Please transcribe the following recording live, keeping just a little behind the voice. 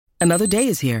Another day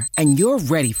is here, and you're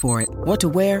ready for it. What to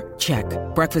wear? Check.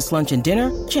 Breakfast, lunch, and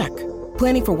dinner? Check.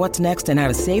 Planning for what's next and how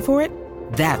to save for it?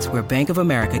 That's where Bank of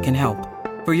America can help.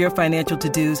 For your financial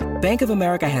to-dos, Bank of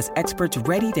America has experts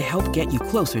ready to help get you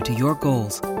closer to your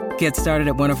goals. Get started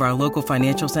at one of our local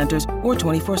financial centers or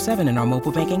 24/7 in our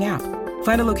mobile banking app.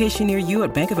 Find a location near you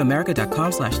at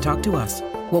bankofamerica.com/talktous.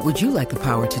 What would you like the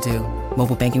power to do?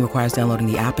 Mobile banking requires downloading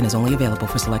the app and is only available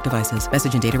for select devices.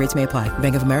 Message and data rates may apply.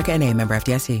 Bank of America N.A., member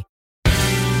FDIC.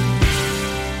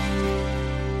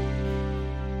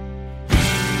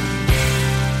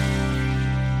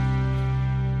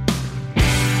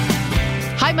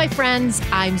 Hi, my friends.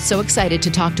 I'm so excited to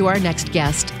talk to our next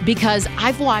guest because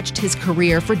I've watched his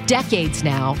career for decades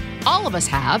now. All of us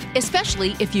have,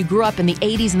 especially if you grew up in the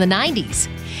 80s and the 90s.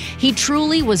 He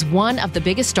truly was one of the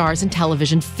biggest stars in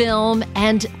television, film,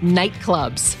 and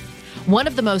nightclubs. One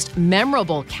of the most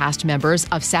memorable cast members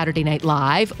of Saturday Night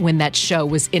Live when that show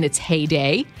was in its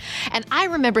heyday. And I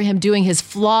remember him doing his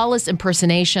flawless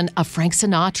impersonation of Frank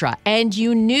Sinatra. And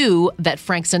you knew that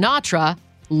Frank Sinatra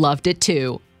loved it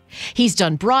too. He's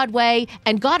done Broadway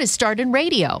and got his start in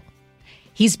radio.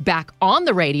 He's back on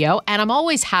the radio, and I'm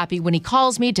always happy when he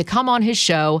calls me to come on his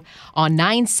show on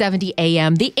 970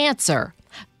 AM The Answer,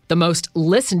 the most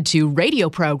listened to radio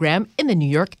program in the New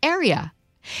York area.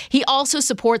 He also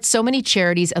supports so many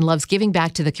charities and loves giving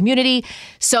back to the community,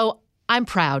 so I'm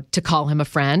proud to call him a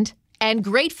friend and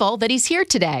grateful that he's here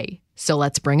today. So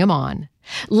let's bring him on.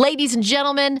 Ladies and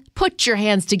gentlemen, put your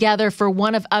hands together for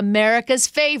one of America's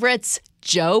favorites,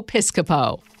 Joe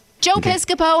Piscopo. Joe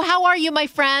Piscopo, how are you, my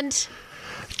friend?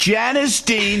 Janice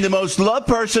Dean, the most loved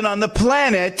person on the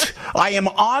planet. I am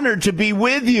honored to be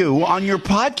with you on your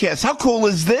podcast. How cool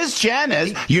is this,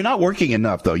 Janice? You're not working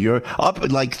enough, though. You're up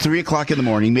at like 3 o'clock in the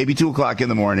morning, maybe 2 o'clock in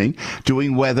the morning,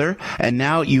 doing weather, and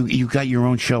now you got your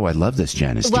own show. I love this,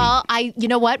 Janice. Well, you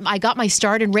know what? I got my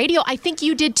start in radio. I think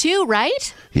you did too,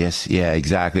 right? Yes, yeah,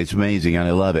 exactly. It's amazing, and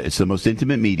I love it. It's the most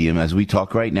intimate medium as we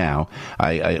talk right now.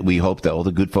 We hope that all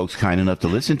the good folks kind enough to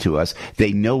listen to us,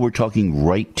 they know we're talking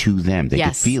right to them. They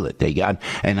can feel it. They got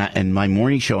and my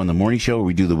morning show, on the morning show where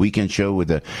we do the weekend show with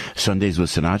the Sundays with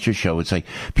Sinatra show, it's like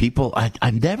people,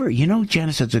 I've never,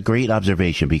 Janice, that's a great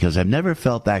observation because I've never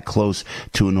felt that close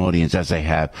to an audience as I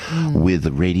have with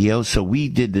the radio. So we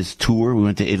did this tour. We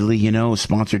went to Italy, a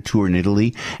sponsored tour in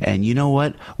Italy. And you know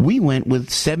what? We went with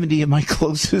 70 of my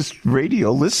closest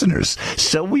radio listeners.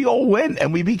 So we all went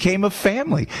and we became a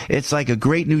family. It's like a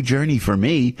great new journey for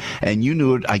me. And you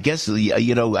knew it, I guess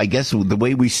the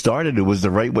way we started, it was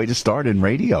the right way to start in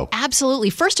radio.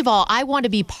 Absolutely. First of all, I want to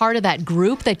be part of that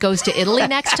group that goes to Italy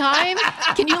next time.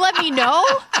 Can you let me know?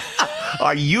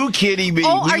 Are you kidding me?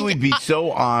 We would be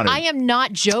so honored. I am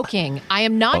not joking. I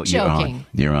am not joking.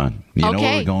 You're on. You know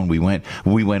where we're going?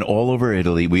 We went all over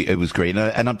Italy. It was great.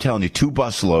 And I'm telling you, 2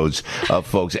 busloads of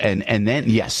folks. And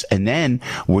then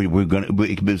we're going to,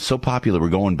 it's so popular. We're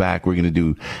going back. We're going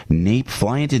to do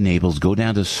fly into Naples, go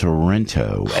down to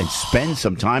Sorrento and spend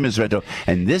some time in Sorrento.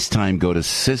 And this time go to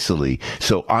Sicily.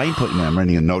 So I'm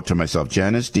writing a note to myself,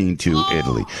 Janice Dean to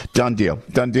Italy. Done deal.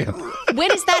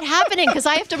 When is that happening? Because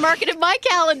I have to mark it in my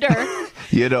calendar.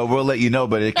 We'll let you know,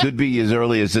 but it could be as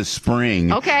early as this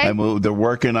spring. Okay. And they're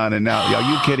working on it now.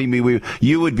 Are you kidding me?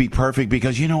 You would be perfect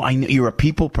because, I know you're a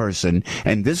people person,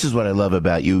 and this is what I love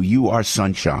about you. You are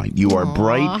sunshine. You are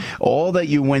bright. All that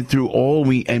you went through,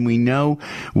 we know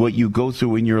what you go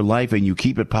through in your life, and you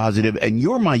keep it positive. And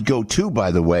you're my go-to, by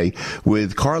the way,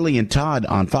 with Carly and Todd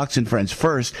on Fox and Friends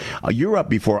First. You're up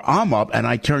before I'm up, and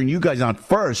I turn you guys on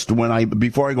first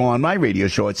before I go on my radio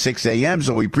show at 6 a.m.,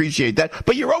 so we appreciate that.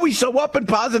 But you're always so up and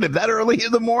positive that early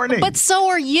in the morning. But so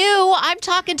are you. I'm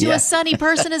talking to a sunny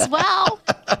person as well.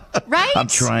 Right? I'm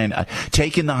trying.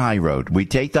 Taking the high road. We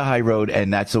take the high road,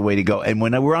 and that's the way to go. And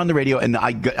when we're on the radio, and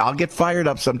I'll get fired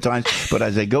up sometimes, but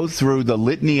as I go through the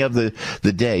litany of the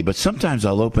day, but sometimes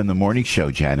I'll open the morning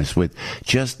show, Janice, with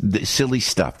just the silly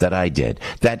stuff that I did,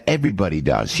 that everybody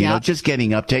does. Just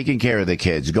getting up, taking care of the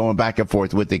kids, going back and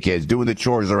forth with the kids, doing the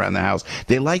chores around the house.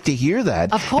 They like to hear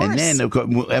that. Of course.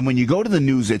 And when you go to the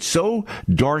news, it's so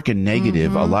dark and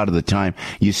negative a lot of the time.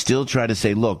 You still try to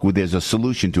say, look, there's a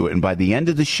solution to it. And by the end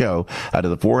of the show, out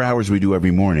of the 4 hours we do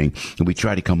every morning, we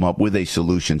try to come up with a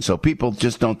solution. So people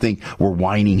just don't think we're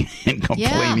whining and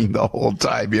complaining the whole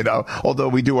time, although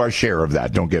we do our share of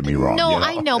that. Don't get me wrong. No,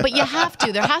 I know, but you have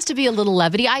to. There has to be a little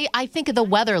levity. I think of the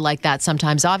weather like that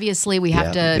sometimes. Obviously, we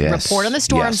have to report on the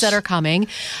storms that are coming.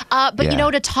 But,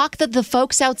 to talk to the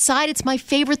folks outside, it's my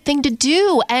favorite thing to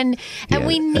do. And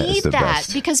we need that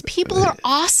because people are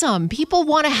awesome. People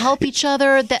want to help each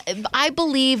other. I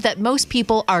believe that most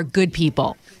people are good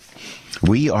people.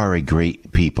 We are a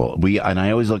great people. And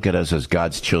I always look at us as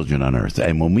God's children on earth.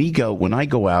 And when I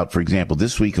go out, for example,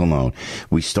 this week alone,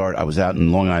 I was out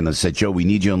in Long Island, said, Joe, we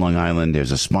need you in Long Island.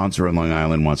 There's a sponsor in Long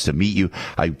Island, wants to meet you.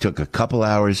 I took a couple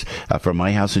hours from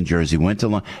my house in Jersey, went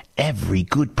to every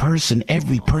person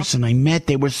I met,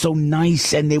 they were so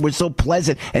nice and they were so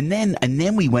pleasant. And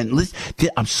then we went,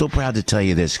 I'm so proud to tell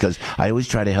you this because I always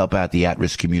try to help out the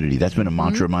at-risk community. That's been a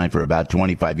mantra of mine for about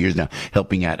 25 years now,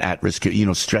 helping out at-risk,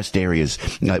 stressed areas,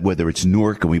 whether it's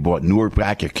Newark, and we bought Newark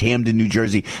back, or Camden, New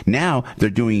Jersey. Now they're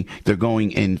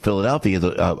going in Philadelphia,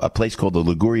 a place called the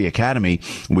Liguria Academy,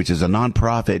 which is a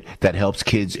nonprofit that helps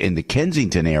kids in the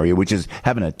Kensington area, which is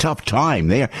having a tough time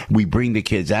there. We bring the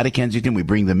kids out of Kensington, we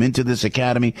bring them into this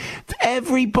academy.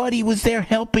 Everybody was there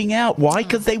helping out. Why?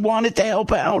 Because they wanted to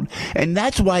help out. And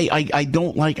that's why I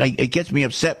don't it gets me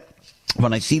upset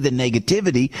when I see the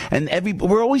negativity, and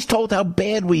we're always told how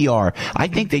bad we are. I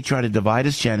think they try to divide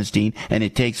us, Janice Dean, and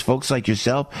it takes folks like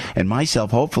yourself and myself,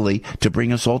 hopefully, to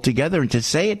bring us all together and to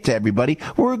say it to everybody.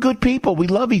 We're good people. We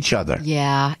love each other.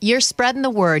 Yeah. You're spreading the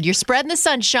word. You're spreading the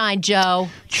sunshine, Joe.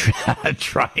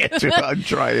 Try it to. I'm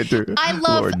trying it to.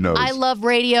 I love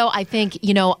radio. I think,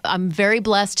 I'm very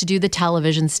blessed to do the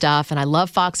television stuff, and I love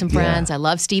Fox and Friends. I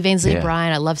love Steve Ainsley and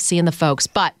Brian. I love seeing the folks.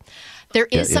 But there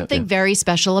is something very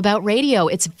special about radio.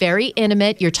 It's very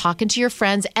intimate. You're talking to your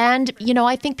friends, and,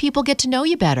 I think people get to know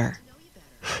you better.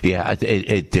 Yeah,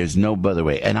 there's no other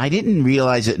way. And I didn't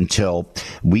realize it until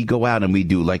we go out and we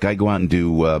do, I go out and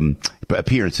do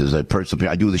appearances, I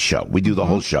do the show. We do the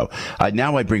whole show.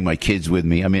 Now I bring my kids with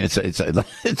me. I mean,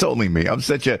 it's only me. I'm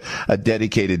such a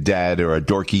dedicated dad, or a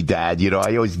dorky dad.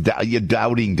 I always you're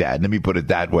doubting dad. Let me put it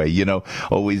that way.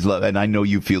 Always love. And I know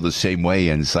you feel the same way.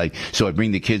 And it's so I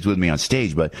bring the kids with me on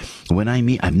stage. But when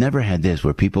I've never had this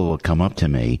where people will come up to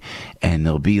me and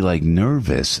they'll be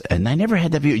nervous. And I never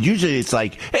had that view. Usually it's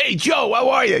hey, Joe, how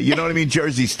are you? You know what I mean?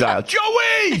 Jersey style.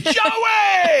 Joey!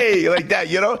 Like that,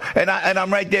 And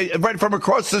I'm right there, right from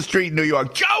across the street in New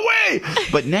York. Joey!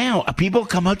 But now people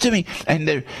come up to me and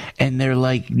they're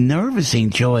nervous,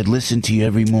 saying, Joe, I'd listen to you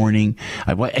every morning.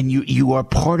 And you are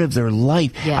part of their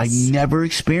life. Yes. I've never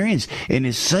experienced. And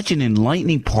it's such an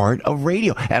enlightening part of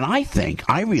radio. And I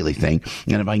really think,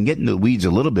 and if I can get into the weeds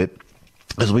a little bit,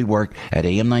 because we work at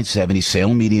AM 970,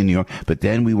 Salem Media, New York, but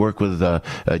then we work with,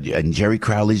 and Jerry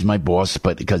Crowley's my boss,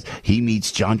 but because he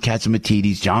meets John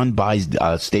Catsimatidis, John buys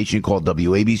a station called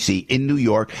WABC in New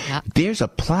York. Yep. There's a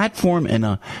platform and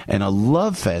a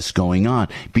love fest going on.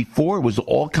 Before it was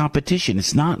all competition.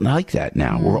 It's not like that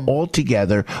now. We're all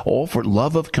together, all for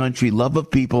love of country, love of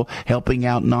people, helping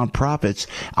out nonprofits.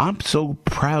 I'm so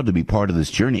proud to be part of this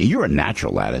journey. You're a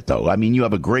natural at it, though. I mean, you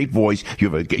have a great voice. You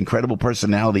have an incredible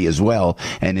personality as well.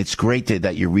 And it's great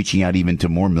that you're reaching out even to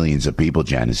more millions of people,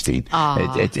 Janice Dean.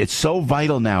 It's so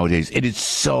vital nowadays. It is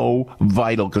so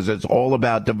vital because it's all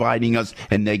about dividing us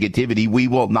and negativity. We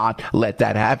will not let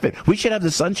that happen. We should have the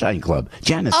Sunshine Club.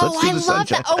 Janice, let's do the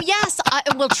Sunshine. Oh, yes.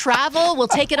 We'll travel. We'll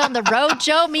take it on the road,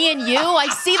 Joe, me and you. I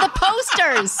see the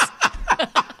posters.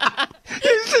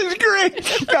 This is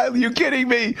great. Are you kidding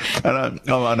me? And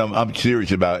I'm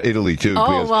serious about Italy, too.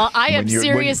 Oh, well, I am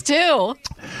serious, too.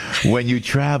 When you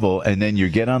travel and then you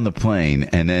get on the plane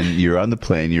and then you're on the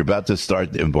plane, you're about to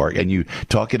start to embark and you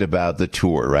talking about the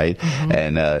tour, right? Mm-hmm.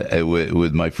 And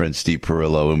with my friend Steve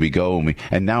Perillo, and we go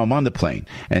and now I'm on the plane.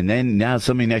 And then now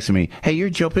somebody next to me, hey, you're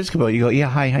Joe Piscopo. You go, yeah,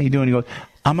 hi, how you doing? You go,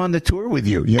 I'm on the tour with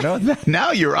you,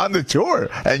 Now you're on the tour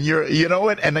and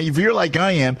and if you're like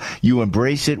I am, you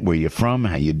embrace it, where you're from,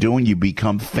 how you doing, you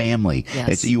become family.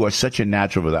 Yes. You are such a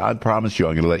natural with that. I promise you,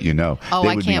 I'm going to let you know. Oh,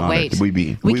 I can't wait.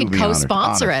 We can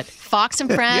co-sponsor it. Fox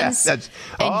and Friends. Yes,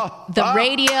 the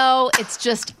radio, it's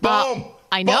just... Boom!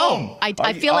 I know. Boom.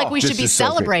 I feel like we should be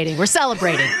celebrating. We're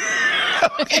celebrating.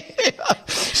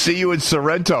 See you in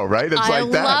Sorrento, right? It's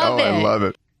like that. I love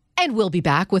it. And we'll be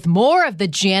back with more of the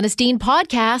Janice Dean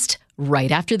podcast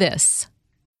right after this.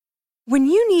 When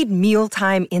you need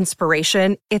mealtime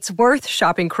inspiration, it's worth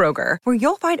shopping Kroger, where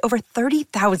you'll find over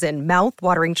 30,000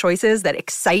 mouth-watering choices that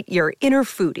excite your inner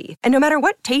foodie. And no matter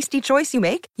what tasty choice you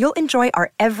make, you'll enjoy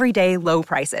our everyday low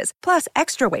prices, plus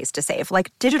extra ways to save,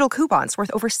 like digital coupons worth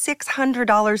over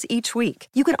 $600 each week.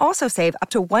 You can also save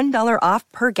up to $1 off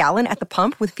per gallon at the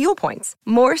pump with fuel points.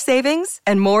 More savings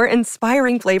and more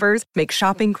inspiring flavors make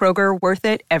shopping Kroger worth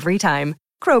it every time.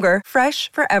 Kroger,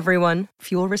 fresh for everyone.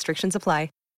 Fuel restrictions apply.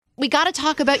 We got to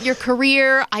talk about your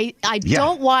career. I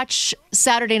don't watch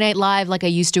Saturday Night Live like I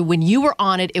used to. When you were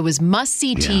on it, it was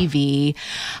must-see TV.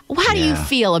 How do you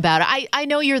feel about it? I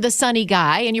know you're the sunny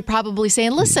guy, and you're probably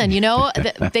saying, listen,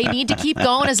 they need to keep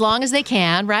going as long as they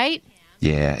can, right?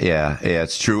 Yeah,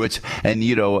 it's true. And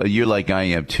you're like I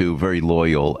am too, very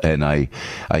loyal, and I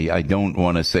don't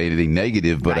want to say anything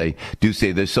negative, but right. I do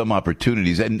say there's some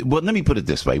opportunities. And well, let me put it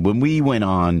this way: when we went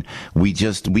on, we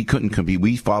couldn't compete.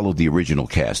 We followed the original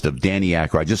cast of Danny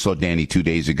Aykroyd. I just saw Danny 2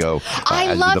 days ago.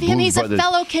 I love him. He's a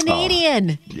fellow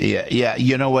Canadian. Yeah.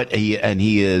 You know what?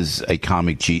 He is a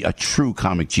true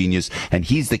comic genius, and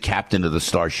he's the captain of the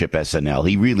starship SNL.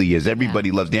 He really is.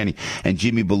 Everybody loves Danny. And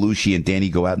Jimmy Belushi and Danny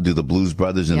go out and do the Blues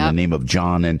Brothers in the name of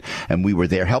John, and we were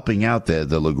there helping out the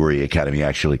LaGuardia Academy,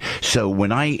 actually. So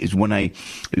when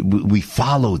we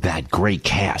followed that great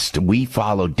cast, we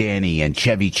followed Danny and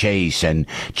Chevy Chase and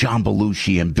John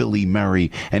Belushi and Billy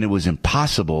Murray, and it was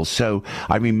impossible. So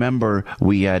I remember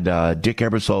we had Dick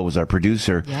Ebersol was our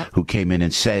producer, who came in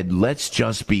and said, let's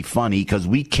just be funny because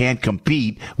we can't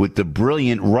compete with the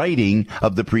brilliant writing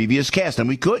of the previous cast. And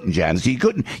we couldn't, Janice. You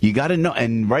couldn't. You got to know.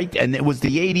 And it was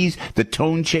the 80s. The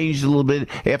tone changed a little bit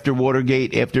after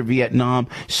Watergate, after Vietnam.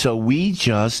 So we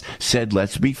just said,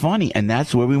 let's be funny. And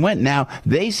that's where we went. Now,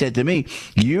 they said to me,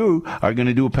 you are going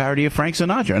to do a parody of Frank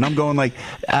Sinatra. And I'm going like,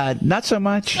 not so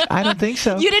much. I don't think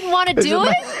so. You didn't want to do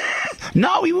it?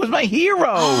 No, he was my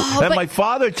hero. And my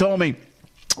father told me.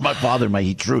 My father, my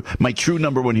true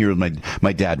number one hero is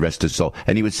my dad, rest his soul.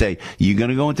 And he would say, you're going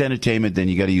to go into entertainment, then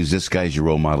you got to use this guy as your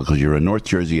role model because you're a North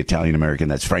Jersey Italian-American.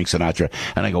 That's Frank Sinatra.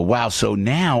 And I go, wow. So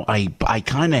now I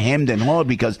kind of hemmed and hawed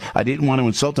because I didn't want to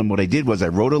insult him. What I did was I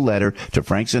wrote a letter to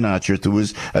Frank Sinatra through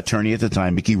his attorney at the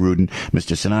time, Mickey Rudin.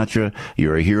 Mr. Sinatra,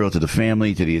 you're a hero to the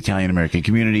family, to the Italian-American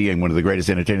community, and one of the greatest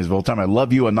entertainers of all time. I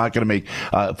love you. I'm not going to make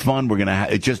fun. We're going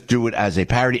to just do it as a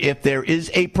parody. If there is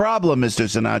a problem, Mr.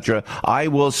 Sinatra, I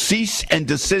will cease and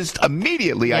desist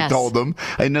immediately, yes. I told them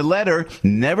in the letter.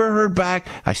 Never heard back.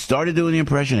 I started doing the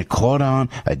impression. It caught on.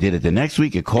 I did it the next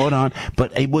week. It caught on.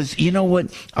 But it was, you know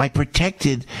what? I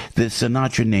protected the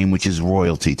Sinatra name, which is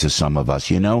royalty to some of us,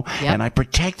 Yep. And I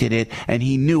protected it, and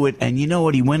he knew it. And you know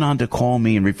what? He went on to call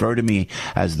me and refer to me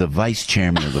as the vice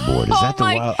chairman of the board. Is that the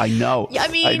wild? I know.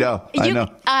 I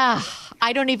know.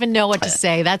 I don't even know what to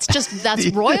say. That's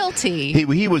royalty.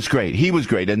 He was great. He was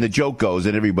great. And the joke goes,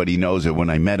 and everybody knows it, when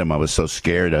I met him, I was so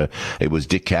scared. It was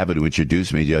Dick Cavett who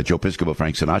introduced me, Joe Piscopo,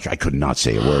 Frank Sinatra. I could not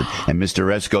say a word. And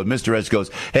Mr. S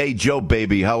goes, hey, Joe,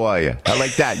 baby, how are you? I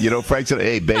like that. Frank said,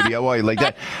 hey, baby, how are you? Like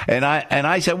that. And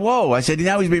I said, whoa. I said,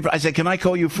 now he's being, I said, can I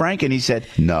call you Frank? And he said,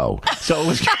 no. So it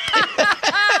was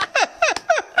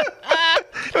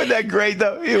Wasn't that great,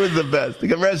 though? He was the best.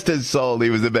 Rest his soul,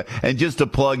 he was the best. And just to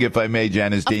plug, if I may,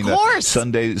 Janice Dean,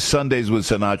 Sundays with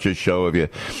Sinatra show. If you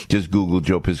just Google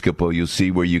Joe Piscopo, you'll see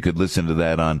where you could listen to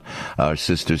that on our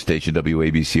sister station,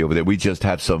 WABC, over there. We just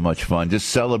have so much fun, just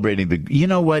celebrating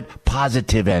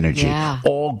positive energy. Yeah.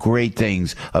 All great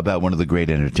things about one of the great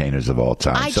entertainers of all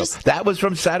time. That was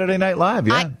from Saturday Night Live,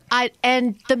 yeah.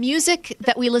 And the music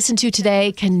that we listen to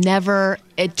today can never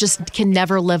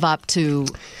live up to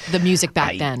the music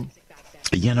back then.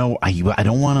 I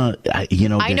don't want to,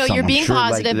 I know you're being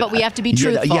positive, but we have to be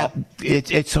truthful. Yeah,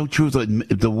 it's so truthful.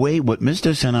 The way what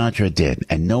Mr. Sinatra did,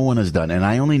 and no one has done, and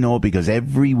I only know it because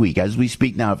every week, as we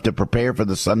speak now, I have to prepare for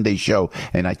the Sunday show,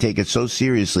 and I take it so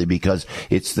seriously because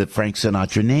it's the Frank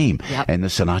Sinatra name and the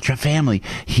Sinatra family.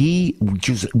 He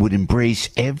just would embrace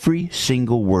every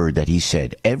single word that he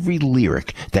said. Every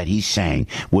lyric that he sang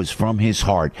was from his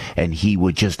heart, and he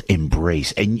would just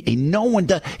embrace. And no one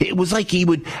does. It was like he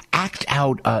would act out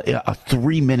a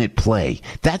 3-minute play.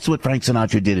 That's what Frank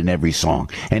Sinatra did in every song.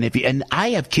 And I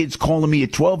have kids calling me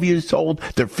at 12 years old.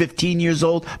 They're 15 years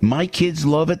old. My kids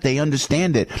love it. They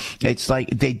understand it. It's like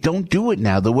they don't do it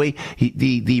now. The way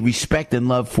the respect and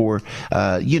love for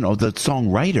the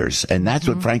songwriters, and that's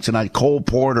what Frank Sinatra, Cole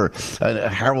Porter,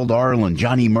 Harold Arlen,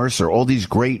 Johnny Mercer, all these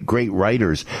great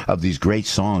writers of these great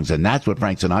songs, and that's what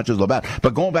Frank Sinatra's all about.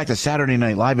 But going back to Saturday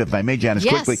Night Live, if I may, Janice,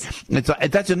 quickly,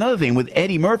 that's another thing with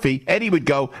Eddie Murphy. Eddie would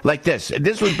go like this.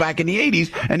 This was back in the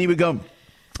 80s, and he would go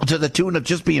to the tune of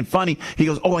just being funny. He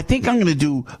goes, I think I'm going to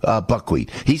do buckwheat.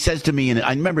 He says to me, and I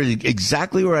remember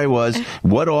exactly where I was,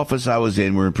 what office I was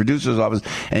in. We're in producer's office,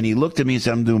 and he looked at me and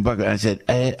said, I'm doing buckwheat. And I said,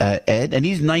 Ed, and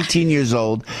he's 19 years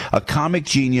old, a comic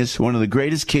genius, one of the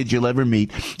greatest kids you'll ever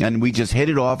meet, and we just hit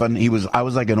it off, and I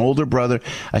was like an older brother.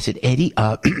 I said, Eddie,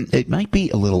 it might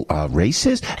be a little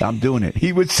racist. I'm doing it.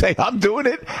 He would say, I'm doing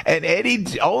it,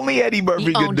 and only Eddie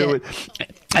Murphy could do it.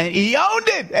 And he owned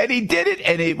it, and he did it,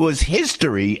 and it was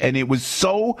history, and it was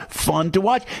so fun to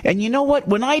watch. And you know what?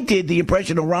 When I did the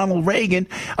impression of Ronald Reagan,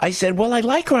 I said, well, I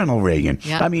like Ronald Reagan.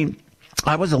 Yeah. I mean,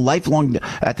 I was a lifelong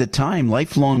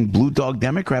Blue Dog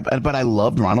Democrat, but I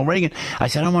loved Ronald Reagan. I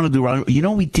said, I want to do Ronald. You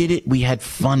know, we did it. We had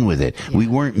fun with it. Yeah. We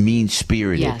weren't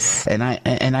mean-spirited. Yes. And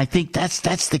I think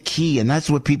that's the key, and that's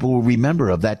what people will remember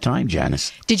of that time,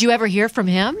 Janice. Did you ever hear from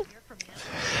him?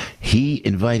 He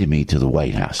invited me to the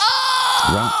White House.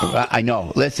 Oh! I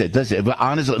know. Listen. But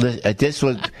honestly, this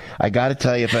was, I got to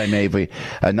tell you, if I may,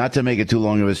 not to make it too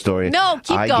long of a story. No,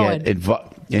 keep going.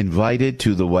 Invited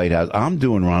to the White House. I'm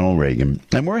doing Ronald Reagan,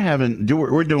 and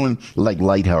we're doing like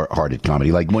lighthearted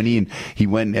comedy, like when he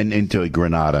went into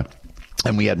Grenada.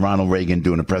 And we had Ronald Reagan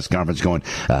doing a press conference going,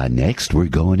 next we're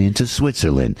going into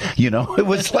Switzerland. You know, it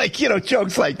was like,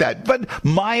 jokes like that, but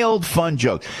mild fun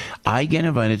jokes. I get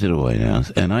invited to the White House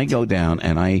and I go down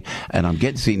and I'm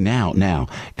getting to see now,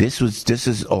 this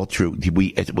is all true.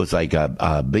 It was like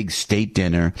a big state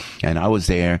dinner and I was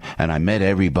there and I met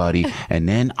everybody. And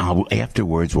then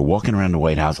afterwards we're walking around the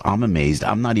White House. I'm amazed.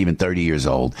 I'm not even 30 years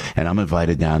old and I'm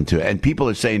invited down and people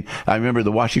are saying, I remember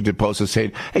the Washington Post was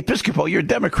saying, hey, Piscopo, you're a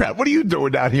Democrat. What are you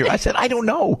doing down here? I said, I don't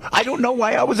know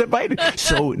why I was invited.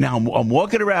 So now I'm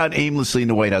walking around aimlessly in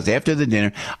the White House. After the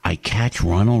dinner, I catch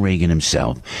Ronald Reagan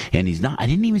himself, and I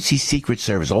didn't even see Secret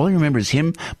Service. All I remember is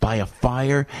him by a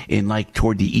fire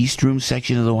toward the East Room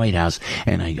section of the White House.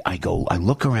 And I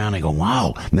look around, I go,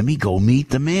 wow, let me go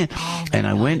meet the man. And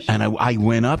I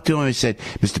went up to him. I said,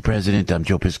 Mr. President, I'm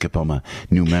Joe Piscopo, I'm a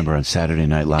new member on Saturday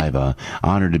Night Live.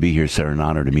 Honored to be here, sir, and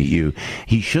honored to meet you.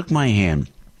 He shook my hand.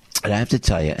 And I have to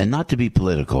tell you, and not to be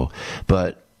political,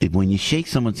 but when you shake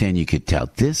someone's hand, you could tell.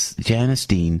 This, Janice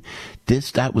Dean,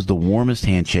 that was the warmest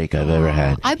handshake I've ever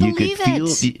had. I believe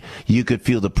it. You could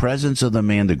feel the presence of the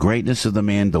man, the greatness of the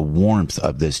man, the warmth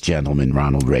of this gentleman,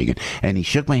 Ronald Reagan. And he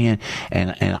shook my hand,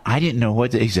 and I didn't know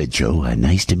what to. He said, Joe,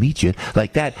 nice to meet you.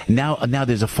 Like that. Now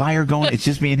there's a fire going. It's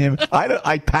just me and him.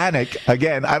 I panic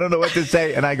again. I don't know what to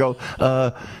say. And I go,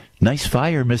 nice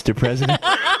fire, Mr. President.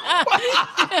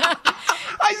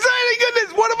 I said,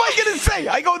 goodness, what am I going to say?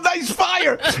 I go, nice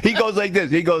fire. He goes like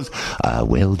this. He goes,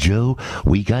 well, Joe,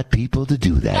 we got people to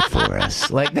do that for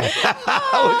us. Like that.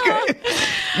 That was great.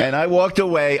 And I walked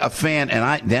away, a fan,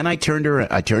 and then I turned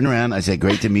around. I said,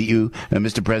 great to meet you,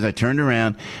 Mr. President. I turned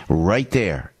around. Right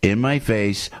there in my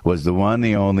face was the one,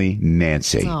 the only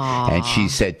Nancy. Aww. And she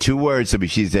said two words to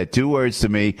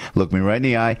me. Looked me right in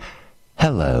the eye.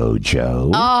 Hello,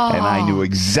 Joe. Oh. And I knew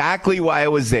exactly why I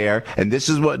was there. And this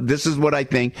is what I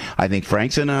think. I think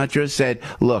Frank Sinatra said,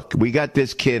 look, we got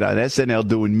this kid on SNL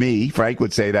doing me. Frank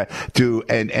would say that to,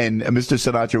 and Mr.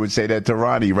 Sinatra would say that to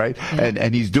Ronnie, right? Yeah.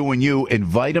 And he's doing you.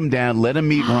 Invite him down, let him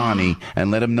meet Ronnie,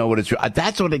 and let him know what it's.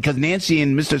 That's what because Nancy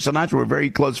and Mr. Sinatra were very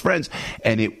close friends.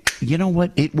 And you know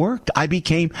what? It worked. I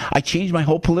changed my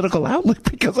whole political outlook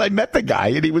because I met the guy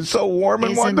and he was so warm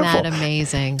and wonderful. Isn't that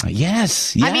amazing?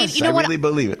 Yes. I mean, you know what?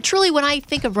 Believe it. Truly, when I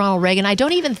think of Ronald Reagan, I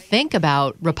don't even think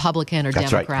about Republican or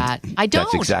Democrat. Right. I don't.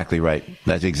 That's exactly right.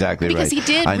 Because he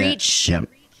did reach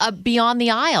beyond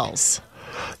the aisles.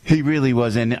 He really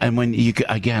was. And when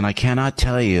I cannot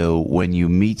tell you when you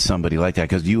meet somebody like that,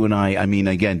 because you and I mean,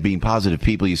 again, being positive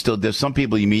people, there's some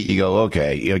people you meet, you go,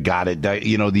 okay, you got it.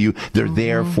 They're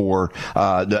there for,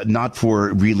 not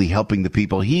for really helping the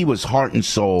people. He was heart and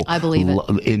soul. I believe it.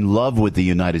 In love with the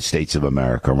United States of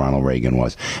America, Ronald Reagan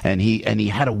was. And he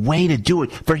had a way to do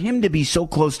it. For him to be so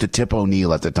close to Tip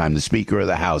O'Neill at the time, the Speaker of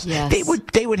the House, yes.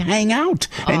 they would hang out.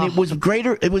 And it was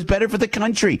greater. It was better for the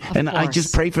country. And I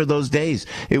just pray for those days.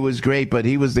 It was great, but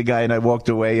he was the guy, and I walked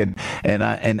away, and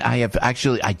I have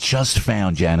actually, I just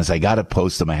found, Janice, I got to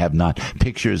post them. I have not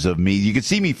pictures of me. You can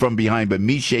see me from behind, but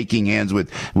me shaking hands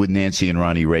with Nancy and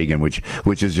Ronnie Reagan, which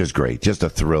is just great, just a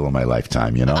thrill of my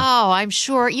lifetime, you know. Oh, I'm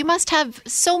sure you must have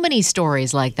so many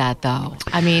stories like that, though.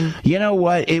 I mean, you know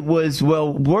what? It was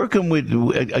working with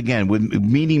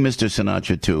meeting Mr.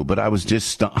 Sinatra too, but I was just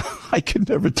stunned. I could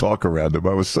never talk around him.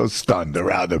 I was so stunned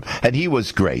around him, and he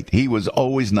was great. He was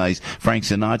always nice. Frank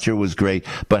Sinatra was great,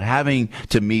 but having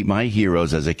to meet my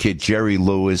heroes as a kid, Jerry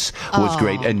Lewis was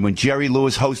great. And when Jerry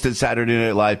Lewis hosted Saturday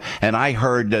Night Live, and I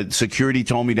heard that security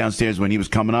told me downstairs when he was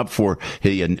coming up for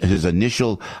his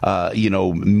initial,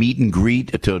 meet and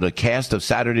greet to the cast of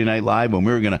Saturday Night Live,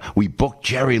 when we booked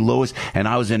Jerry Lewis, and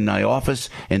I was in my office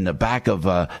in the back of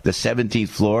the 17th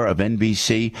floor of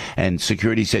NBC, and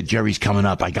security said, Jerry's coming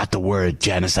up. I got the word,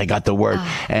 Janice. I got the word.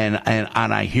 And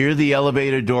I hear the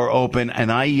elevator door open,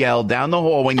 and I yell down the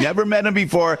hallway, never met him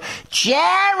before,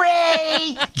 Jerry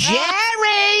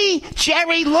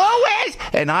Lewis,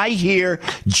 and I hear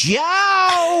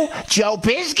Joe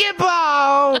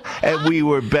Piscopo, and we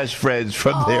were best friends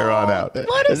from there on out.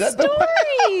 What a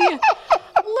story!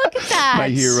 Look Look at that. My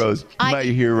heroes.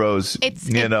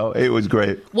 It was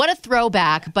great. What a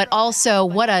throwback, but also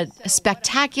what a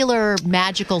spectacular,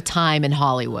 magical time in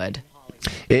Hollywood.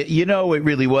 It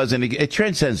really was, and it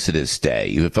transcends to this day.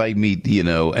 If I meet,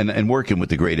 and working with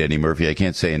the great Eddie Murphy, I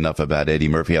can't say enough about Eddie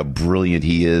Murphy, how brilliant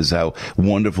he is, how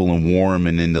wonderful and warm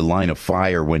and in the line of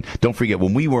fire. Don't forget,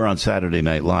 when we were on Saturday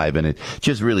Night Live, and it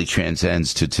just really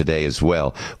transcends to today as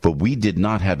well, but we did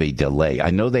not have a delay. I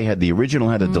know the original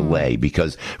had a delay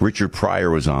because Richard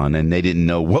Pryor was on, and they didn't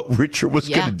know what Richard was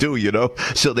going to do,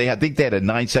 So I think they had a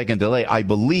 9-second delay. I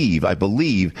believe, I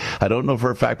don't know for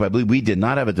a fact, but I believe we did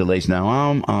not have a delay. So now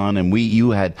I'm on, and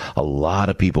you had a lot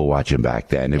of people watching back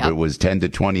then. If it was 10 to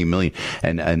 20 million,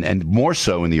 and more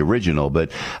so in the original,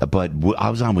 but I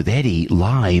was on with Eddie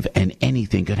live, and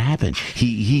anything could happen.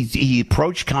 He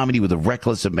approached comedy with a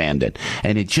reckless abandon,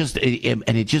 and it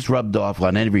just rubbed off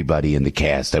on everybody in the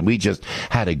cast, and we just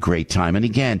had a great time. And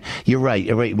again, you're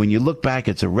right. When you look back,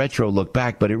 it's a retro look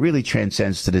back, but it really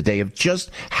transcends to the day of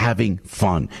just having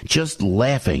fun, just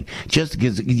laughing, just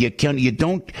because you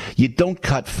don't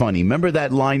cut funny. Remember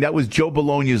that line? That was Joe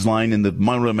Bologna's line in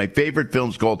one of my favorite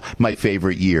films called My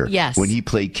Favorite Year. Yes. When he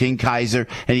played King Kaiser,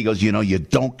 and he goes, you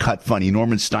don't cut funny.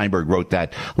 Norman Steinberg wrote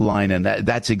that line, and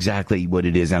that's exactly what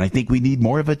it is. And I think we need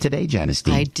more of it today, Janice.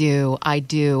 I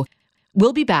do.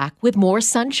 We'll be back with more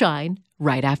Sunshine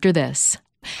right after this.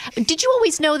 Did you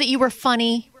always know that you were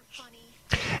funny?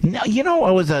 No,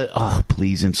 I was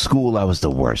in school, I was the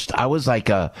worst. I was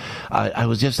I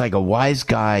was just like a wise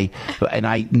guy,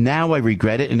 and now I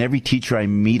regret it, and every teacher I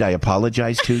meet, I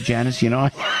apologize to, Janice,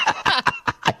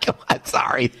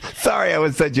 Sorry, I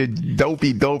was such a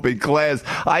dopey in class.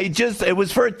 It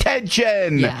was for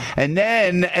attention. Yeah. And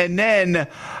then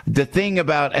the thing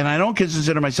about, and I don't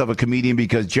consider myself a comedian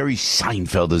because Jerry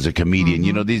Seinfeld is a comedian.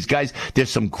 Mm-hmm. These guys, there's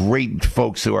some great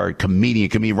folks who are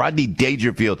comedian. Rodney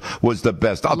Dangerfield was the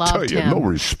best. I'll tell you, no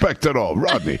respect at all.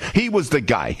 Rodney, he was the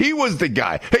guy.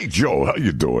 Hey, Joe, how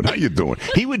you doing?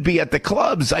 He would be at the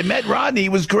clubs. I met Rodney. He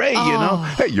was great,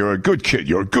 Hey, you're a good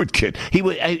kid. He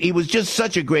was just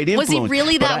such a great influence. Was he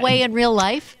really that way in real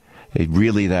life?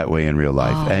 Really that way in real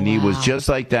life. Oh, and he was just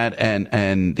like that.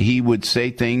 And he would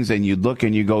say things, and you'd look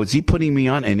and you go, is he putting me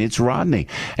on? And it's Rodney.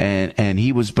 And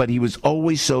he was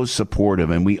always so supportive.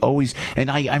 And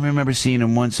I remember seeing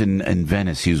him once in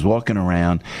Venice. He was walking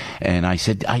around, and I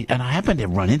said, I happened to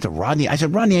run into Rodney. I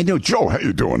said, Rodney, I know, Joe, how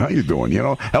you doing? I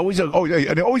always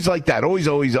like that. Always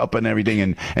up and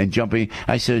everything and jumping.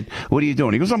 I said, what are you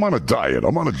doing? He goes, I'm on a diet.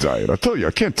 I tell you,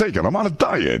 I can't take it. I'm on a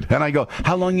diet. And I go,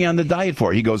 how long are you on the diet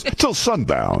for? He goes, till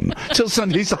sundown.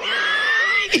 He's like,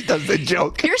 he does the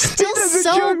joke. You're still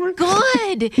so good.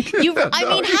 How do you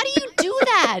do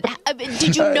that?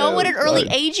 Did you know at an early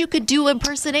age you could do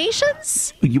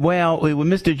impersonations? Well,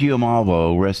 Mr.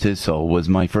 Giamalvo, rest his soul, was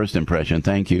my first impression.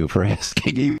 Thank you for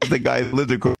asking. He was the guy who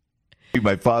lived across.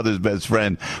 My father's best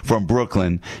friend from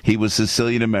Brooklyn. He was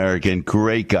Sicilian American,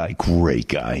 great guy,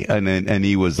 and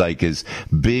he was like his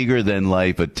bigger than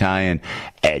life Italian.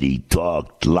 Eddie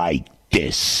talked like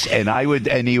this, and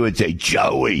he would say,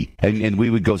 Joey, and we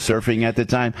would go surfing at the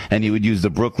time, and he would use the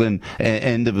Brooklyn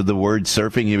end of the word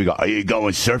surfing. He would go, are you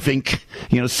going surfing?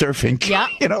 Surfing. Yeah.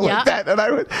 Like that.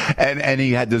 And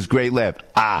he had this great laugh.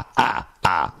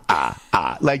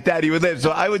 Like that, he would laugh. So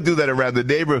I would do that around the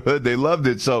neighborhood. They loved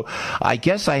it. So I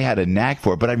guess I had a knack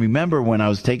for it. But I remember when I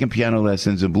was taking piano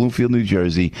lessons in Bloomfield, New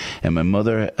Jersey, and my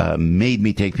mother made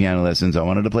me take piano lessons. I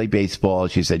wanted to play baseball.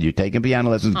 She said, you're taking piano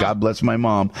lessons. God bless my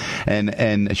mom.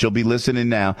 And she'll be listening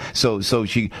now. So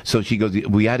she goes,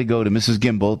 we had to go to Mrs.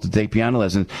 Gimbel to take piano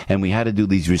lessons, and we had to do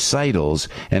these recitals.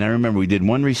 And I remember we did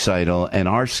one recital, and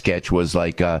our sketch was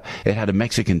like, it had a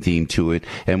Mexican theme to it.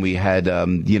 And we had, a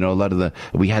lot of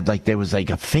there was like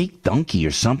a fake donkey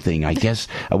or something, I guess,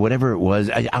 whatever it was,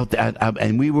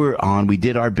 and we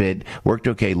did our bit, worked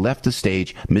okay, left the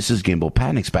stage. Mrs. Gimbel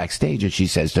panics backstage, and she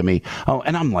says to me,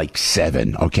 and I'm like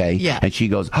 7, okay? Yeah. And she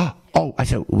goes, oh, I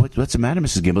said, what's the matter,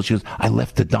 Mrs. Gimbel? She goes, I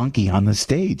left the donkey on the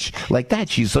stage. Like that.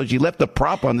 She left the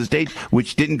prop on the stage,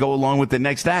 which didn't go along with the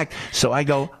next act. So I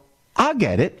go, I'll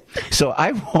get it. So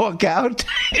I walk out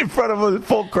in front of a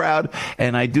full crowd,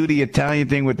 and I do the Italian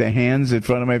thing with the hands in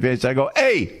front of my face. I go,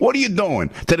 hey, what are you doing?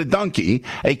 To the donkey.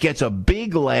 It gets a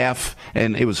big laugh,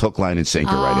 and it was hook, line, and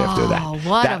sinker right after that.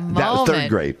 What a moment. That was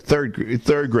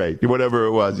third grade, whatever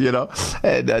it was,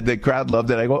 And the crowd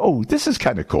loved it. I go, oh, this is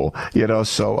kind of cool,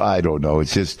 So I don't know.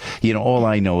 It's just, all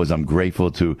I know is I'm grateful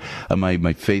to,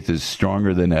 my faith is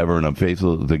stronger than ever, and I'm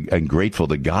and grateful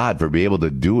to God for being able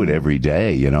to do it every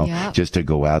day, just to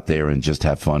go out there and just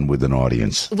have fun with an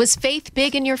audience. Was faith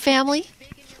big in your family?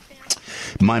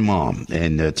 My mom,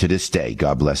 and to this day,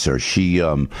 God bless her, she,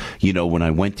 when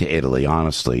I went to Italy,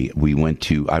 honestly, I went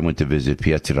to visit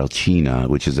Pietrelcina,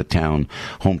 which is a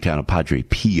hometown of Padre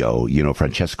Pio,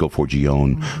 Francesco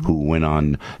Forgione,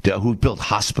 who built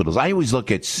hospitals. I always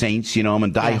look at saints, I'm a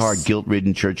diehard,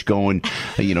 guilt-ridden, church-going,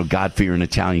 God-fearing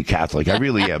Italian Catholic. I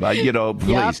really am, please.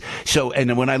 Yep. So,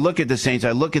 and when I look at the saints,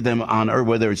 I look at them on earth,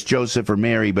 whether it's Joseph or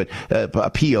Mary, but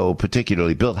Pio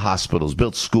particularly built hospitals,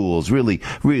 built schools, really,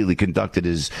 really conducted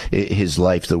his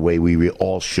life the way we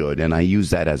all should. And I use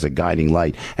that as a guiding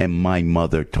light. And my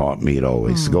mother taught me it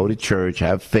always. Go to church,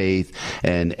 have faith.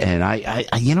 And I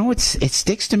it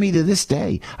sticks to me to this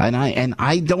day. And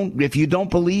I don't, if you don't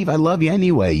believe, I love you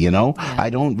anyway, I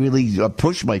don't really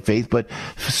push my faith, but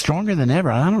stronger than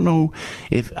ever. I don't know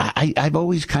if I've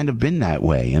always kind of been that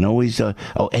way, and always,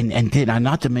 and did I,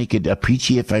 not to make it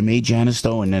preachy, if I may, Janice,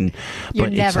 though, and then, You're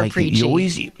but never it's like, preachy. you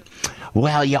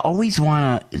always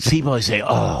want to, people always say,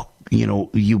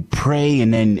 you pray,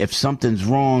 and then if something's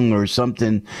wrong or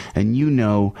something, and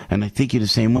and I think you're the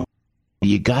same way.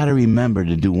 You got to remember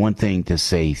to do one thing, to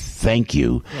say thank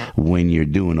you when you're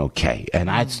doing okay. And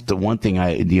that's the one thing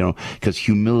because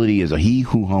humility is he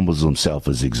who humbles himself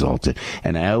is exalted.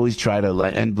 And I always try to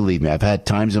and believe me, I've had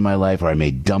times in my life where I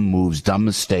made dumb moves, dumb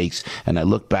mistakes. And I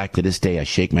look back to this day, I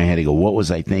shake my head and go, what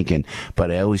was I thinking? But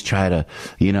I always try to,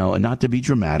 not to be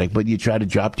dramatic, but you try to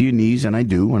drop to your knees. And I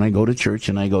do when I go to church,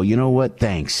 and I go, you know what?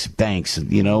 Thanks, and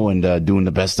doing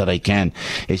the best that I can.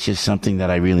 It's just something that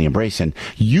I really embrace. And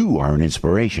you are an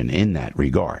inspiration in that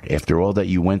regard. After all that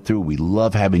you went through, we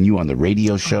love having you on the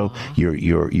radio show.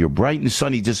 Your bright and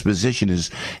sunny disposition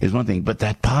is one thing, but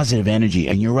that positive energy.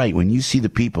 And you're right, when you see the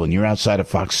people and you're outside of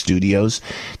Fox Studios,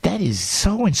 that is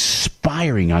so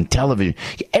inspiring on television.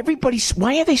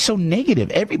 Why are they so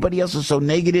negative? Everybody else is so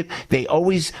negative. They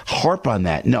always harp on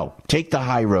that. No, take the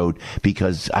high road,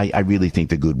 because I really think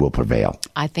the good will prevail.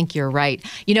 I think you're right.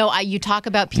 You talk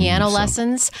about piano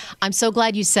lessons. I'm so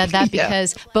glad you said that,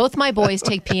 because both my boys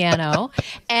take piano,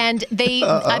 and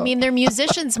they're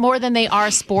musicians more than they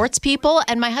are sports people.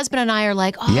 And my husband and I are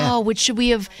like, should we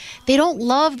have, they don't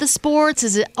love the sports.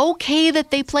 Is it okay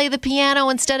that they play the piano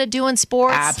instead of doing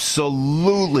sports?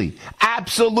 Absolutely.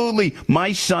 Absolutely.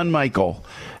 My son, Michael,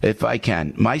 if I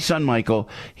can,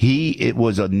 it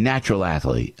was a natural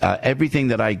athlete. Everything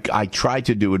that I tried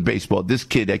to do in baseball, this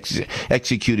kid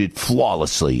executed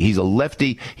flawlessly. He's a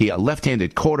lefty. A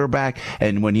left-handed quarterback.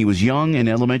 And when he was young in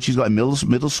elementary school,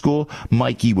 middle school,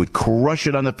 Mikey would crush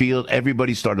it on the field.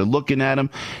 Everybody started looking at him.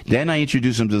 Then I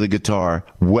introduced him to the guitar.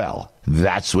 Well,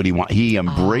 that's what he wanted. He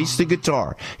embraced the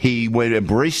guitar. He would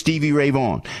embrace Stevie Ray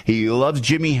Vaughan. He loves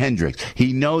Jimi Hendrix.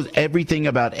 He knows everything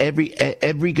about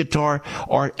every guitar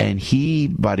art. And he,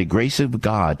 by the grace of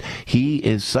God, he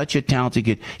is such a talented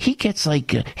kid. He gets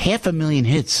like 500,000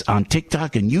 hits on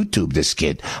TikTok and YouTube, this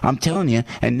kid. I'm telling you.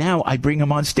 And now I bring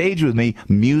him on stage with me.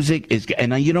 Music is,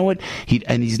 and you know what?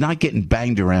 He's not getting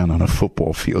banged around on a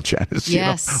football field, Janice.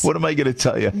 Yes. What am I going to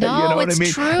tell you? No, you know what it's I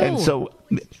mean? true.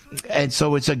 And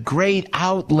so it's a great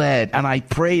outlet. And I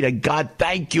pray to God,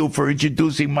 thank you for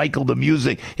introducing Michael to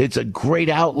music. It's a great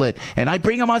outlet. And I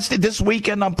bring him on stage. This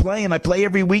weekend I'm playing. I play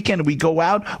every weekend. We go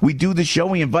out, we do the show,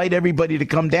 we invite everybody to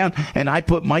come down. And I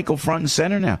put Michael front and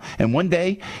center now. And one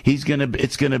day it's going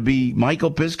to be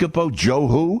Michael Piscopo, Joe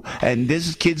Who, and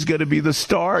this kid's going to be the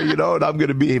star, and I'm going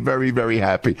to be very, very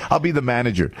happy. I'll be the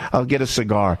manager. I'll get a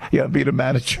cigar. Be the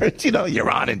manager. You're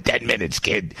on in 10 minutes,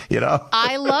 kid,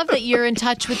 I love that you're in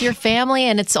touch with your family,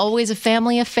 and it's always a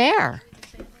family affair.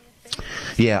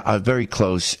 Yeah, very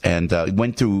close, and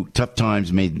went through tough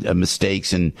times, made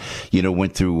mistakes, and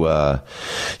went through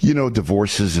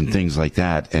divorces and things like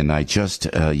that. And I just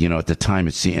at the time,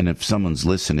 and if someone's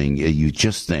listening, you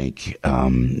just think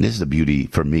this is the beauty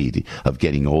for me of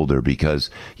getting older,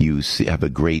 because you have a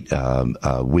great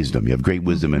wisdom. You have great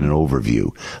wisdom and an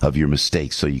overview of your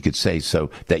mistakes, so you could say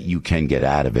so that you can get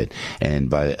out of it.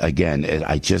 And I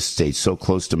just stayed so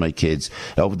close to my kids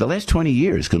over the last 20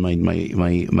 years, because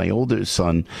my older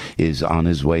son is on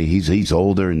his way. He's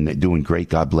older and doing great.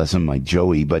 God bless him, my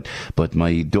Joey. But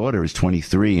my daughter is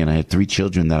 23, and I have 3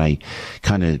 children that I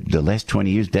kind of the last 20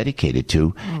 years dedicated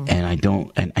to, and I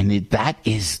don't. And that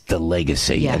is the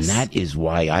legacy, yes. And that is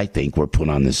why I think we're put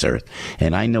on this earth.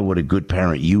 And I know what a good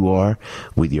parent you are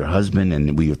with your husband,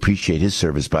 and we appreciate his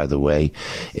service, by the way,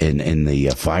 in the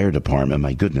fire department.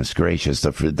 My goodness gracious,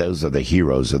 those are the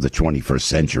heroes of the 21st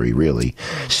century, really.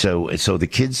 So the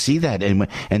kids see that, and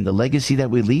the legacy that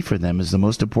we leave for them is the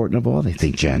most important of all, they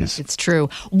think, Janice. It's true.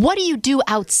 What do you do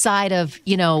outside of,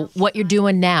 what you're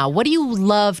doing now? What do you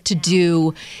love to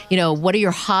do? What are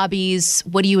your hobbies?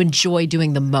 What do you enjoy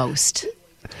doing the most?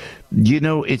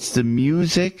 It's the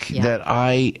music that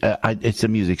it's the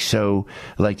music. So,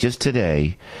 like just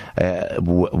today,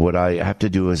 what I have to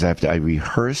do is I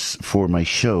rehearse for my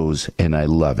shows, and I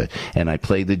love it. And I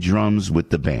play the drums with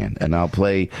the band, and I'll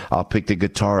pick the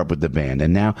guitar up with the band.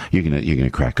 And now you're gonna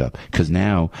crack up, because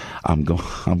now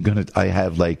I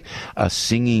have like a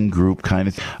singing group kind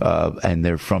of, and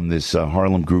they're from this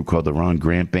Harlem group called the Ron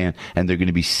Grant Band, and they're going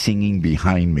to be singing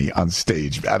behind me on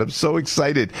stage. And I'm so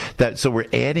excited so we're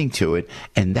adding to it,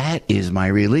 and that is my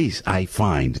release. I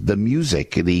find the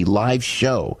music, the live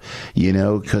show,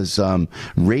 because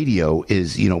radio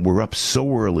is, we're up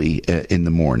so early in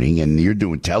the morning, and you're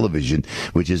doing television,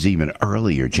 which is even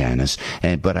earlier, Janice.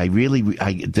 But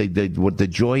the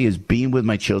joy is being with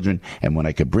my children, and when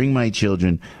I could bring my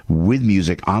children with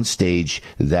music on stage,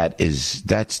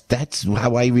 that's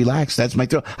how I relax. That's my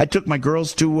thrill. I took my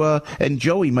girls and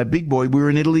Joey, my big boy, we were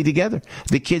in Italy together.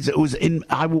 The kids,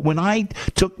 when I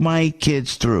took my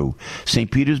kids through St.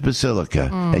 Peter's Basilica,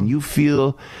 and you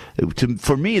feel,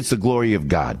 for me, it's the glory of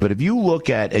God. But if you look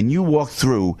at and you walk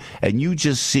through and you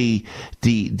just see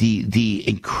the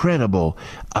incredible,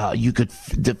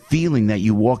 the feeling that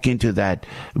you walk into that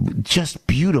just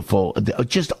beautiful,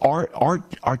 just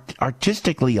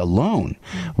artistically alone,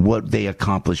 what they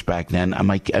accomplished back then.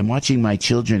 I'm watching my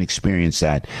children experience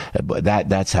that.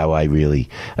 That's how I really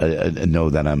know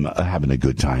that I'm having a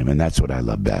good time, and that's what I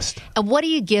love best. What do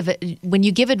you give when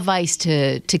you give advice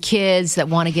to kids that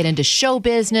want to get into show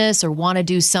business or want to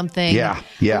do something? Yeah.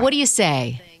 What do you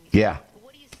say? Yeah.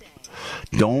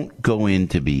 Don't go in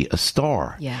to be a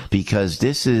star. Yeah. Because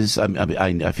this is,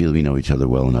 I feel we know each other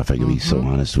well enough. I can be so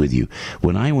honest with you.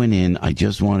 When I went in, I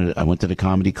went to the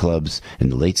comedy clubs in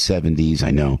the late 70s.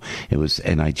 I know it was,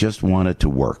 and I just wanted to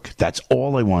work. That's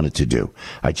all I wanted to do.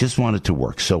 I just wanted to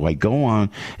work. So I go on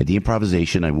at the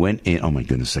improvisation. I went in, oh my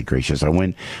goodness gracious.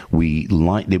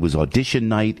 It was audition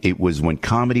night. It was when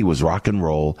comedy was rock and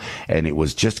roll, and it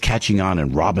was just catching on,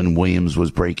 and Robin Williams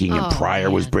was breaking, and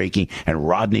Pryor was breaking, and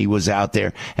Rodney was out there.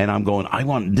 And I'm going, I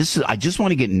just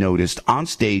want to get noticed on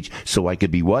stage so I could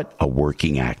be what? A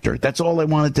working actor. That's all I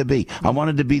wanted to be. I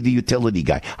wanted to be the utility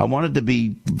guy. I wanted to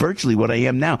be virtually what I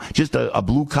am now, just a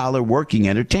blue collar working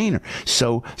entertainer. This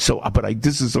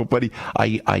is so funny.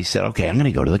 I said, okay, I'm going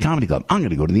to go to the comedy club. I'm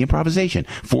going to go to the improvisation.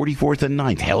 44th and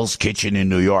 9th, Hell's Kitchen in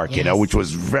New York, yes. Which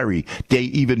was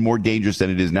even more dangerous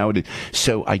than it is nowadays.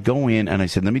 So I go in and I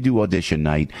said, let me do audition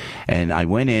night. And I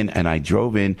went in and I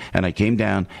drove in and I came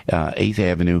down 8th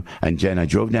Avenue, and I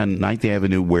drove down 9th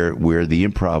Avenue where the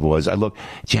improv was. I looked,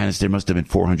 Janice, there must have been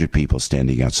 400 people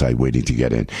standing outside waiting to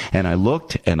get in. And I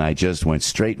looked, and I just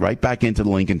went right back into the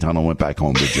Lincoln Tunnel, went back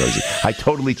home to Jersey. I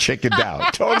totally chickened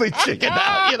out.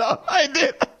 I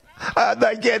did.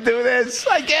 I can't do this.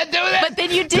 But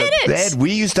then you did it. Then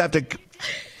we used to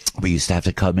have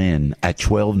to come in at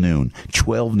 12 noon,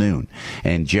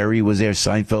 and Jerry was there,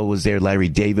 Seinfeld was there, Larry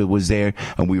David was there,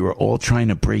 and we were all trying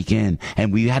to break in,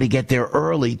 and we had to get there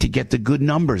early to get the good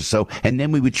numbers. So, and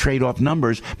then we would trade off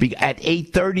numbers. At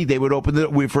 8:30, they would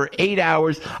open for 8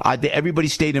 hours. Everybody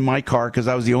stayed in my car because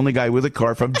I was the only guy with a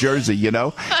car from Jersey,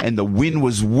 and the wind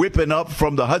was whipping up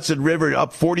from the Hudson River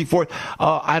up 44th.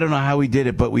 I don't know how we did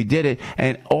it, but we did it,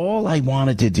 and all I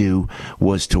wanted to do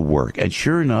was to work. And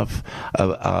sure enough,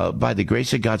 by the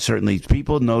grace of God, certainly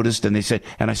people noticed, and they said,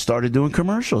 and I started doing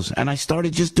commercials, and I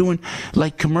started just doing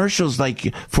like commercials,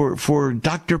 like for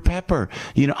Dr. Pepper,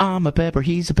 I'm a pepper,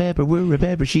 he's a pepper, we're a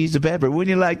pepper, she's a pepper,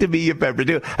 wouldn't you like to be a pepper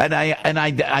too? And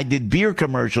I did beer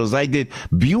commercials, I did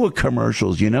Buick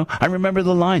commercials, I remember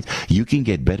the lines, you can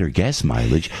get better gas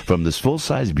mileage from this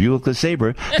full-size Buick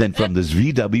LeSabre than from this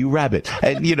VW Rabbit.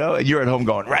 And and you're at home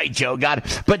going, right, Joe, got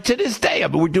it. But to this day,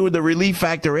 we're doing the Relief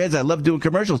Factor ads, I love doing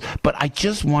commercials, but I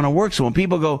just want to work. So when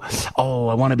people go, oh,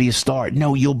 I want to be a star,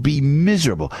 no, you'll be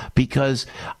miserable, because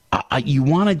you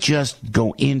want to just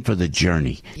go in for the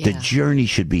journey. Yeah. The journey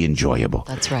should be enjoyable.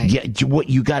 That's right. Yeah,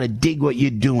 you got to dig what you're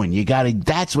doing.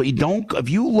 That's what you don't, if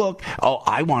you look, oh,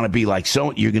 I want to be like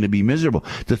so, you're going to be miserable.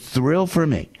 The thrill for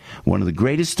me, one of the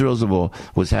greatest thrills of all,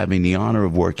 was having the honor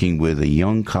of working with a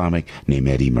young comic named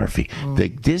Eddie Murphy.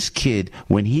 This kid,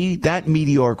 when that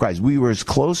Meteoric Rise, we were as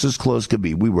close could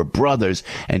be. We were brothers,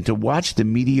 and to watch the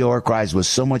Meteoric Rise was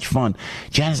so much fun.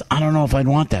 Janice, I don't know if I'd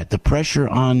want that. The pressure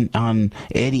on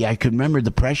Eddie Eddie, I could remember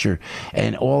the pressure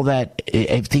and all that.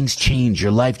 If things change,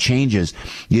 your life changes.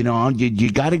 You know,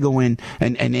 you got to go in,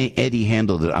 and Eddie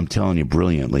handled it, I'm telling you,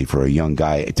 brilliantly for a young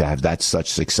guy to have that such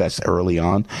success early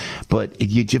on. But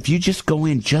if you just go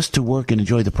in just to work and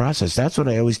enjoy the process, that's what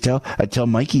I always tell. I tell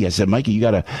Mikey, I said, Mikey, you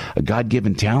got a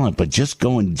God-given talent, but just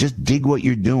go and just dig what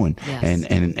you're doing,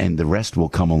 and the rest will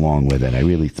come along with it.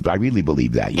 I really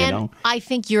believe that, you know? I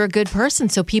think you're a good person,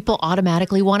 so people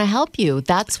automatically want to help you.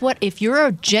 That's what, if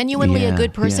you're genuinely a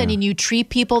good person and you treat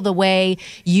people the way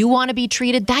you want to be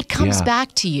treated, that comes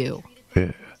back to you.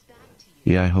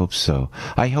 Yeah, I hope so.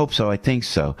 I think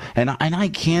so. And I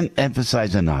can't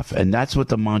emphasize enough. And that's what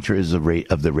the mantra is of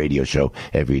the radio show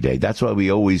every day. That's why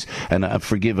we always, and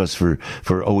forgive us for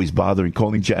always bothering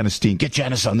calling Janice Dean. Get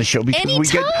Janice on the show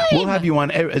because we'll have you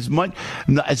on as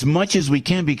much as we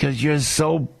can because you're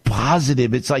so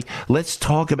positive. It's like, let's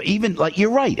talk about, even like, you're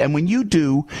right. And when you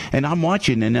do, and I'm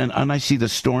watching and I see the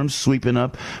storms sweeping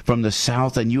up from the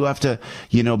south, and you have to,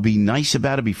 be nice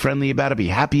about it, be friendly about it, be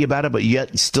happy about it, but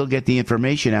yet still get the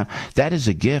information out. That is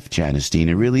a gift, Janice Dean.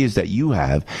 It really is, that you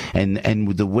have. And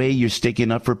with the way you're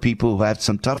sticking up for people who had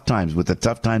some tough times, with the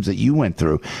tough times that you went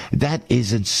through, that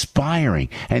is inspiring.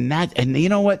 And you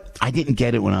know what? I didn't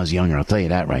get it when I was younger. I'll tell you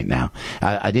that right now.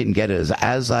 I didn't get it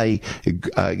as I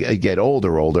get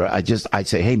older. I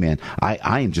say, hey man,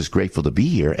 I am just grateful to be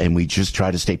here, and we just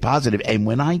try to stay positive. And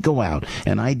when I go out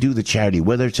and I do the charity,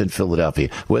 whether it's in Philadelphia,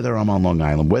 whether I'm on Long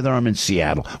Island, whether I'm in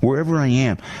Seattle, wherever I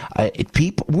am,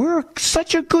 we're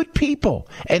such a good people.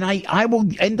 And I will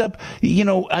end up,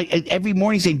 every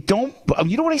morning saying,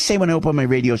 you know what I say when I open my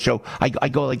radio show? I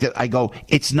go like that. I go,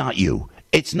 it's not you.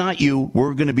 It's not you.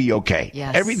 We're going to be okay.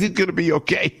 Yes. Everything's going to be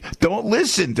okay. Don't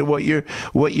listen to what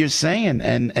you're saying.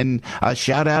 And a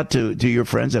shout out to your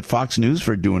friends at Fox News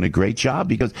for doing a great job,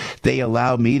 because they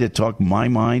allow me to talk my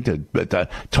mind, to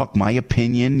talk my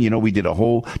opinion. We did a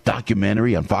whole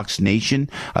documentary on Fox Nation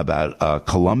about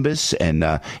Columbus, and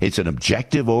it's an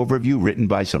objective overview written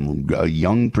by some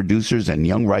young producers and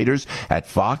young writers at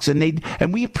Fox,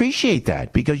 and we appreciate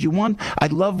that, because I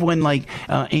love when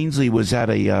Ainsley was at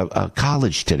a college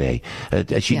today.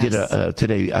 She did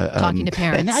today talking to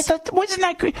parents, and I thought, wasn't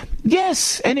that great?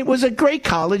 Yes, and it was a great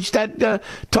college that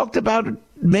talked about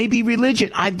maybe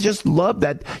religion. I just love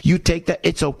that you take that.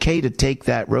 It's okay to take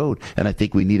that road, and I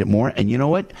think we need it more. And you know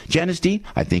what, Janice Dean,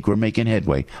 I think we're making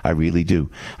headway. I really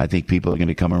do. I think people are going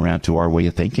to come around to our way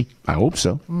of thinking. I hope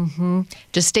so. Mm-hmm.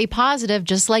 Just stay positive,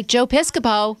 just like Joe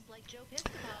Piscopo.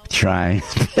 Try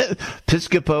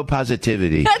Piscopo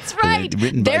positivity. That's right.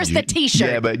 There's the T-shirt.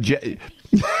 Yeah,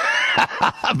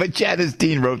 but Janice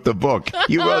Dean wrote the book.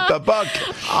 You wrote the book.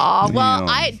 Oh, well,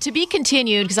 to be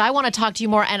continued, because I want to talk to you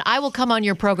more, and I will come on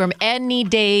your program any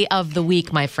day of the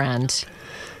week, my friend.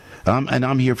 And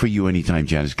I'm here for you anytime,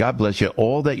 Janice. God bless you.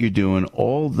 All that you're doing,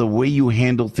 all the way you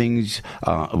handle things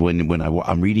when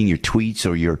I'm reading your tweets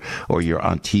or you're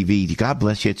on TV. God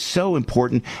bless you. It's so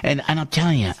important. And I'm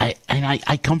telling you,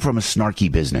 I come from a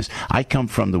snarky business. I come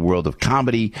from the world of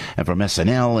comedy and from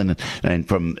SNL and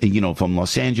from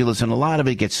Los Angeles, and a lot of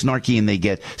it gets snarky and they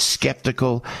get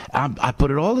skeptical. I put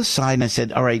it all aside and I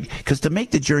said, all right, because to make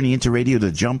the journey into radio,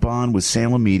 to jump on with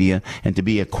Salem Media and to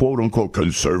be a quote unquote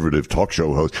conservative talk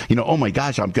show host. Oh my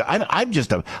gosh,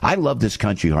 I love this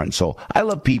country, heart and soul. I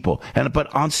love people.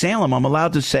 But on Salem, I'm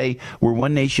allowed to say we're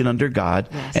one nation under God.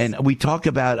 Yes. And we talk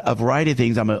about a variety of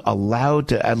things. I'm allowed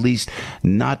to at least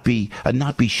not be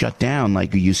shut down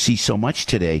like you see so much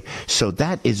today. So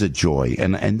that is a joy.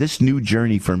 And this new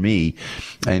journey for me,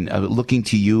 and looking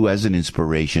to you as an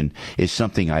inspiration, is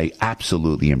something I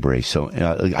absolutely embrace. So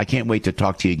I can't wait to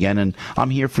talk to you again. And I'm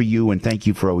here for you, and thank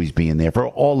you for always being there for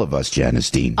all of us, Janice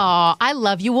Dean. Oh, I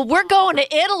love you. Well, we're going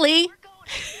to Italy.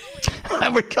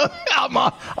 I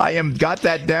am got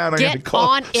that down. I'm going to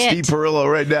call Steve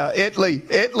Perillo right now. Italy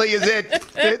is it.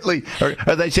 Italy. Or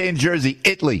are they saying Jersey?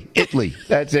 Italy.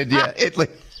 That's it. Yeah, Italy.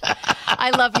 I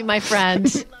love you, my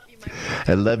friend.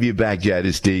 I love you back,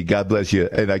 Janice D. God bless you,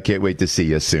 and I can't wait to see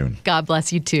you soon. God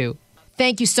bless you, too.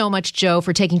 Thank you so much, Joe,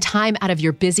 for taking time out of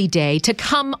your busy day to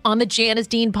come on the Janice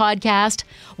Dean podcast.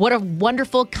 What a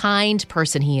wonderful, kind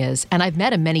person he is. And I've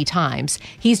met him many times.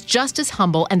 He's just as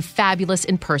humble and fabulous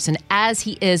in person as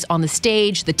he is on the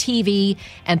stage, the TV,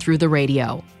 and through the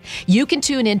radio. You can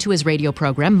tune into his radio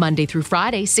program Monday through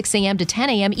Friday, 6 a.m. to 10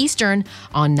 a.m. Eastern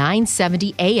on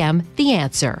 970 a.m. The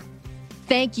Answer.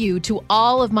 Thank you to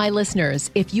all of my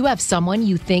listeners. If you have someone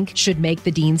you think should make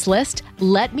the Dean's List,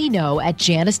 let me know at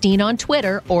Janice Dean on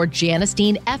Twitter or Janice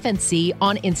Dean FNC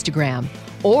on Instagram.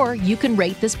 Or you can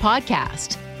rate this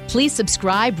podcast. Please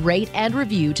subscribe, rate, and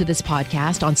review to this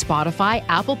podcast on Spotify,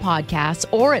 Apple Podcasts,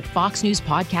 or at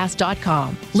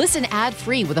foxnewspodcast.com. Listen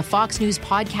ad-free with a Fox News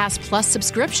Podcast Plus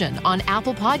subscription on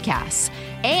Apple Podcasts.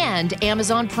 And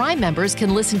Amazon Prime members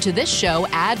can listen to this show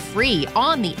ad-free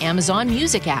on the Amazon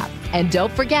Music app. And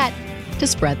don't forget to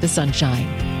spread the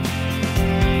sunshine.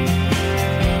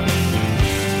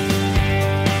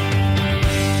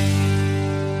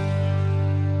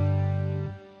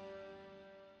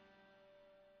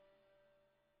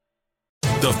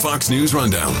 The Fox News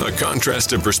Rundown, a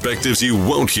contrast of perspectives you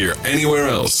won't hear anywhere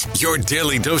else. Your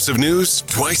daily dose of news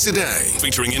twice a day,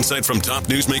 featuring insight from top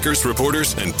newsmakers,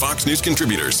 reporters, and Fox News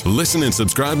contributors. Listen and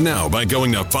subscribe now by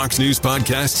going to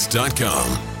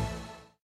foxnewspodcasts.com.